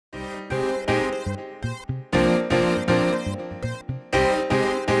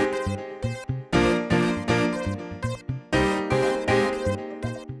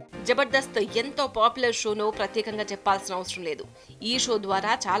జబర్దస్త్ ఎంతో పాపులర్ షోనో ప్రత్యేకంగా చెప్పాల్సిన అవసరం లేదు. ఈ షో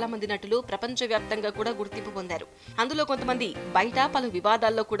ద్వారా చాలా మంది నటులు ప్రపంచవ్యాప్తంగా కూడా గుర్తింపు పొందారు. అందులో కొంతమంది బయట పలు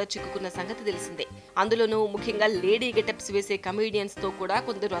వివాదాల్లో కూడా చిక్కుకున్న సంగతి తెలిసిందే. అందులోనూ ముఖ్యంగా లేడీ గెటప్స్ వేసే కమీడియన్స్ తో కూడా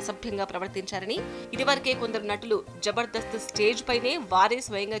కొందరు అసభ్యంగా ప్రవర్తించారని ఇదివరకే కొందరు నటులు జబర్దస్త్ స్టేజ్ పైనే వారే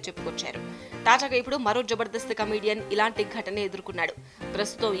స్వయంగా చెప్పుకొచ్చారు. తాజాగా ఇప్పుడు మరో జబర్దస్త్ కమీడియన్ ఇలాంటి ఘటన ఎదుర్కొన్నాడు.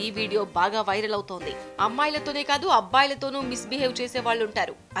 ప్రస్తుతం ఈ వీడియో బాగా వైరల్ అవుతోంది. అమ్మాయిలతోనే కాదు అబ్బాయిలతోనూ మిస్బిహేవ్ చేసే వాళ్ళు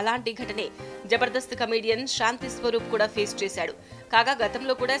ఉంటారు. అలాంటి ఘటనే జబర్దస్త్ కమీడియన్ శాంతి స్వరూప్ కూడా ఫేస్ చేశాడు. కాగా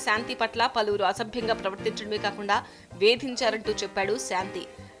గతంలో కూడా శాంతి పట్ల పలువురు అసభ్యంగా ప్రవర్తించడమే కాకుండా వేధించారంటూ చెప్పాడు శాంతి.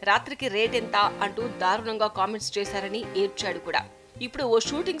 రాత్రికి రేట్ ఎంత అంటూ దారుణంగా కామెంట్స్ చేశారని ఏడ్చాడు కూడా. ఇప్పుడు ఓ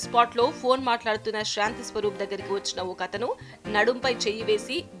షూటింగ్ స్పాట్ లో ఫోన్ మాట్లాడుతున్న శాంతి స్వరూప్ దగ్గరికి వచ్చిన ఒక అతను నడుంపై చెయ్యి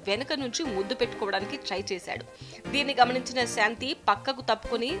వేసి వెనక నుంచి ముద్దు పెట్టుకోవడానికి ట్రై చేశాడు. దీన్ని గమనించిన శాంతి పక్కకు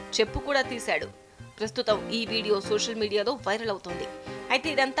తప్పుకొని చెప్పు కూడా తీశాడు. ప్రస్తుతం ఈ వీడియో సోషల్ మీడియాలో వైరల్ అవుతోంది. అయితే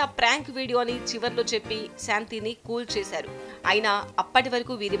ఇదంతా ప్రాంక్ వీడియో అని చివర్లో చెప్పి శాంతిని కూల్ చేశారు. అయినా అప్పటి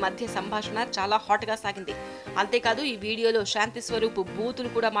వరకు వీరి మధ్య సంభాషణ చాలా హాట్ గా సాగింది. అంతేకాదు ఈ వీడియోలో శాంతి స్వరూప్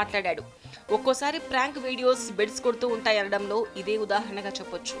బూతులు కూడా మాట్లాడాడు. ఒక్కోసారి ప్రాంక్ వీడియోస్ బెడ్స్ కొడుతూ ఉంటాయనడంలో ఇదే ఉదాహరణగా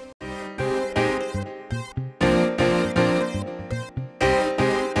చెప్పొచ్చు.